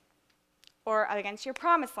word or against your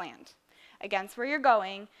promised land, against where you're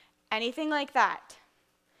going, anything like that,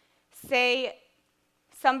 say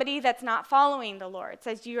somebody that's not following the Lord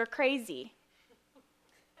says you are crazy,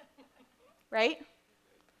 right?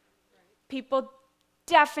 People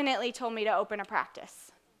definitely told me to open a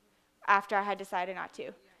practice after I had decided not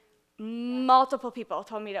to. Multiple people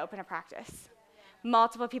told me to open a practice.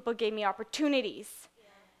 Multiple people gave me opportunities.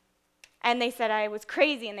 And they said I was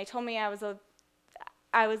crazy, and they told me I was going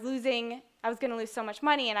to lose so much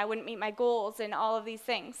money, and I wouldn't meet my goals, and all of these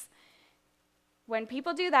things. When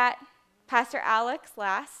people do that, Pastor Alex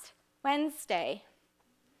last Wednesday,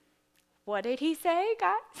 what did he say,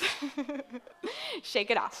 guys?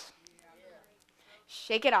 Shake it off.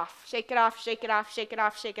 Shake it off, shake it off, shake it off, shake it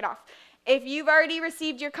off, shake it off. If you've already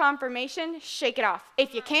received your confirmation, shake it off.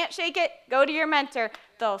 If you can't shake it, go to your mentor.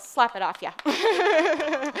 They'll slap it off you.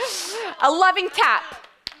 A loving tap.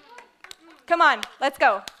 Come on, let's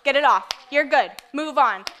go. Get it off. You're good. Move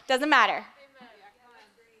on. Doesn't matter.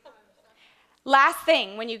 Last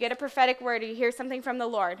thing, when you get a prophetic word or you hear something from the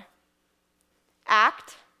Lord,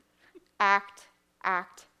 act, act,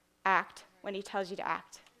 act, act when he tells you to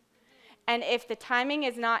act. And if the timing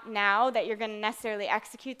is not now that you're going to necessarily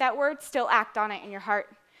execute that word, still act on it in your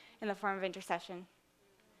heart in the form of intercession.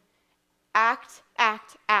 Act,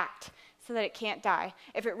 act, act, so that it can't die.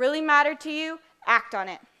 If it really mattered to you, act on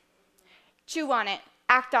it. Chew on it.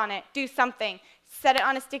 Act on it. Do something. Set it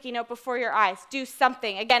on a sticky note before your eyes. Do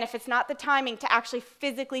something. Again, if it's not the timing to actually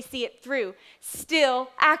physically see it through,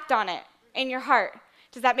 still act on it in your heart.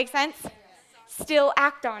 Does that make sense? Still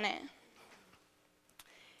act on it.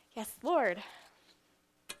 Yes, Lord.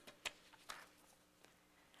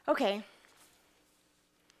 Okay.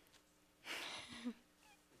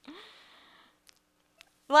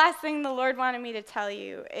 The last thing the Lord wanted me to tell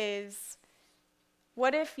you is,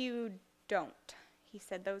 what if you don't? He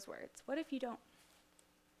said those words. What if you don't?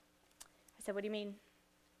 I said, what do you mean?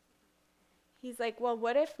 He's like, well,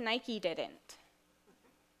 what if Nike didn't?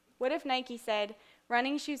 What if Nike said,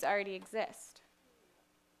 running shoes already exist?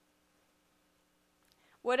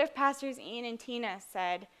 What if Pastors Ian and Tina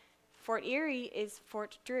said, Fort Erie is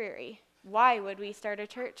Fort Drury? Why would we start a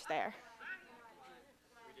church there?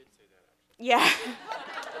 We did say that, actually. Yeah.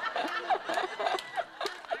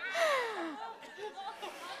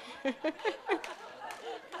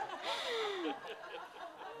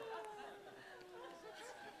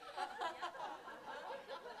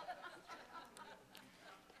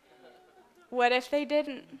 What if they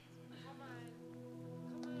didn't?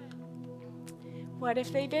 What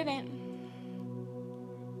if they didn't?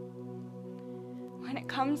 When it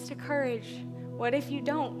comes to courage, what if you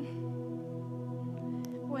don't?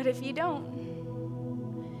 What if you don't?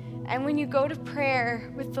 And when you go to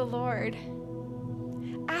prayer with the Lord,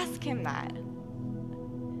 ask him that.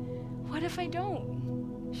 What if I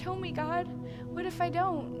don't? Show me, God. What if I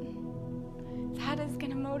don't? That is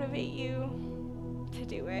going to motivate you to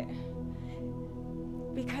do it.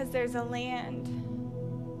 Because there's a land.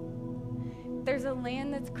 There's a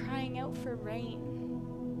land that's crying out for rain.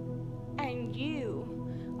 And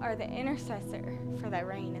you are the intercessor for that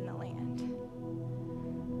rain in the land.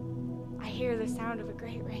 I hear the sound of a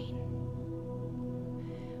great rain.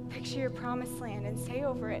 Picture your promised land and say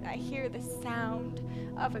over it, I hear the sound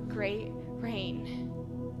of a great rain.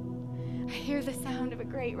 I hear the sound of a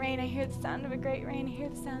great rain. I hear the sound of a great rain. I hear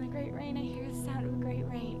the sound of a great rain. I hear the sound of a great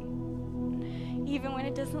rain. Even when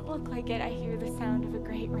it doesn't look like it, I hear the sound of a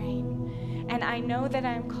great rain. And I know that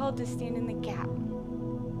I am called to stand in the gap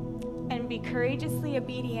and be courageously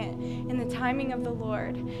obedient in the timing of the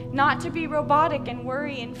Lord. Not to be robotic and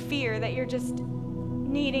worry and fear that you're just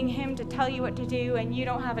needing him to tell you what to do and you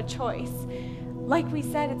don't have a choice. Like we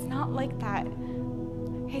said, it's not like that.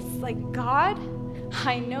 It's like, God,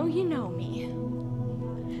 I know you know me.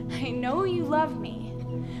 I know you love me.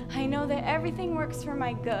 I know that everything works for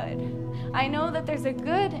my good. I know that there's a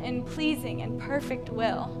good and pleasing and perfect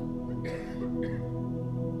will.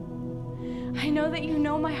 I know that you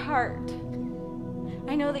know my heart.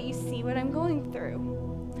 I know that you see what I'm going through.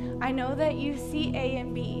 I know that you see A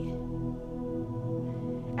and B.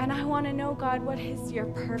 And I want to know, God, what is your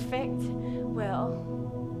perfect will?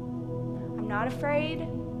 I'm not afraid.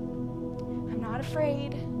 I'm not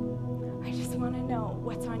afraid. I just want to know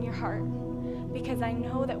what's on your heart. Because I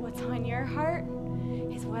know that what's on your heart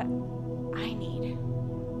is what I need.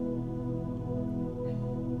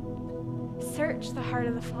 Search the heart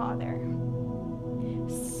of the Father.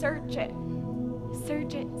 Search it.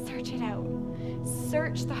 Search it. Search it out.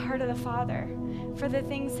 Search the heart of the Father for the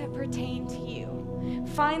things that pertain to you.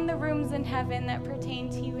 Find the rooms in heaven that pertain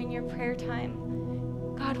to you in your prayer time.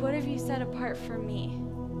 God, what have you set apart for me?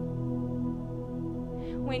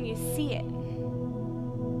 When you see it,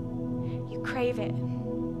 you crave it.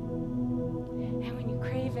 And when you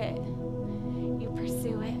crave it, you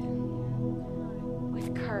pursue it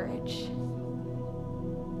with courage.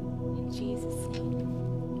 In Jesus' name.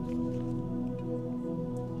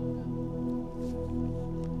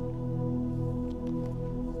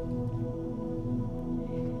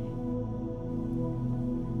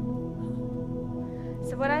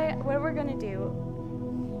 So what we're going to do,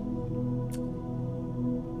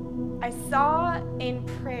 I saw in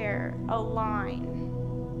prayer a line.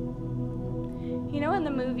 You know in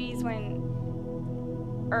the movies when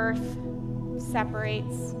Earth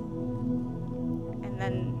separates and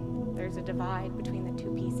then there's a divide between the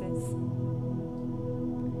two pieces?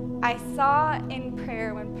 I saw in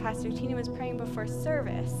prayer when Pastor Tina was praying before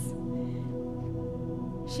service,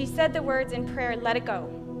 she said the words in prayer, let it go.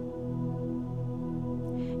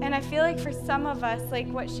 And I feel like for some of us, like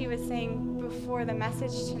what she was saying before the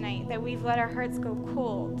message tonight, that we've let our hearts go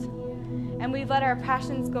cold. And we've let our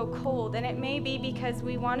passions go cold. And it may be because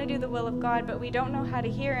we want to do the will of God, but we don't know how to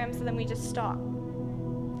hear him, so then we just stop.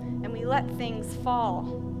 And we let things fall.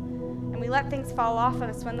 And we let things fall off of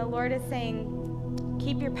us when the Lord is saying,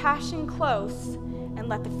 keep your passion close and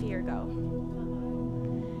let the fear go.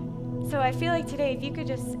 So I feel like today, if you could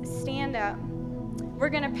just stand up, we're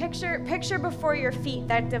going to picture before your feet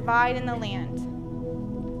that divide in the land.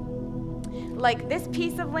 Like this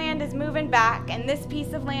piece of land is moving back and this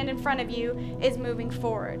piece of land in front of you is moving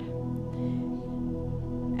forward.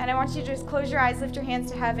 And I want you to just close your eyes, lift your hands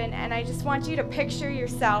to heaven, and I just want you to picture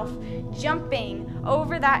yourself jumping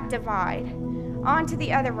over that divide onto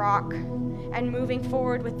the other rock and moving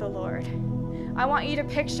forward with the Lord. I want you to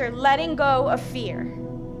picture letting go of fear.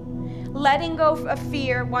 Letting go of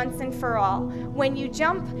fear once and for all. When you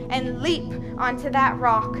jump and leap onto that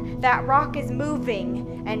rock is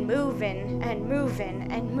moving and moving and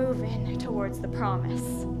moving and moving towards the promise.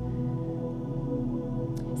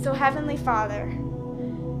 So Heavenly Father,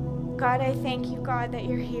 God, I thank you, God, that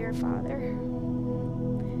you're here, Father.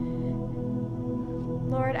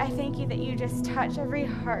 Lord, I thank you that you just touch every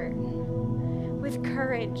heart with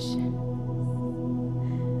courage.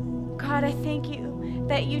 God, I thank you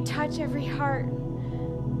that you touch every heart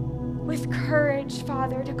with courage,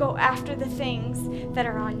 Father, to go after the things that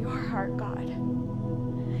are on your heart, God.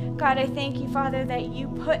 God, I thank you, Father, that you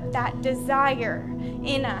put that desire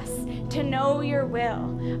in us to know your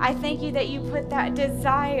will. I thank you that you put that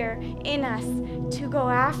desire in us to go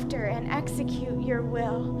after and execute your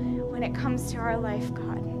will when it comes to our life,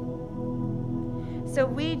 God. So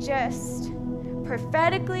we just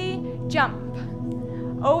prophetically jump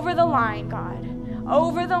over the line, God.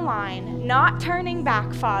 Over the line, not turning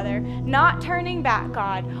back, Father, not turning back,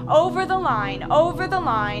 God, over the line, over the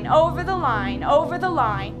line, over the line, over the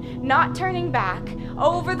line, not turning back,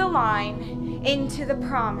 over the line, into the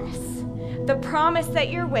promise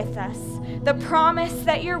that you're with us, the promise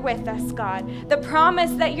that you're with us, God, the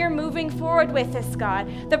promise that you're moving forward with us, God,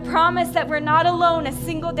 the promise that we're not alone a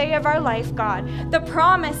single day of our life, God, the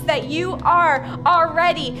promise that you are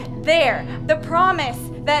already there, the promise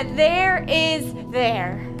that there is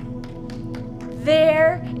there.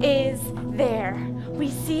 There is there.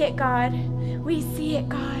 We see it, God. We see it,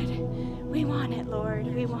 God. We want it, Lord.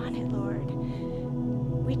 We want it, Lord.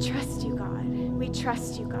 We trust you, God. We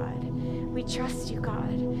trust you, God. We trust you,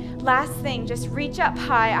 God. Last thing, just reach up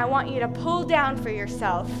high. I want you to pull down for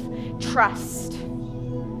yourself. Trust.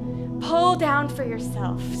 Pull down for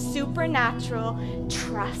yourself. Supernatural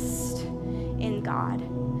trust in God.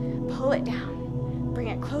 Pull it down. Bring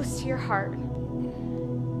it close to your heart.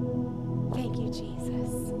 Thank you,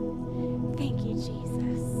 Jesus. Thank you,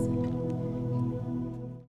 Jesus.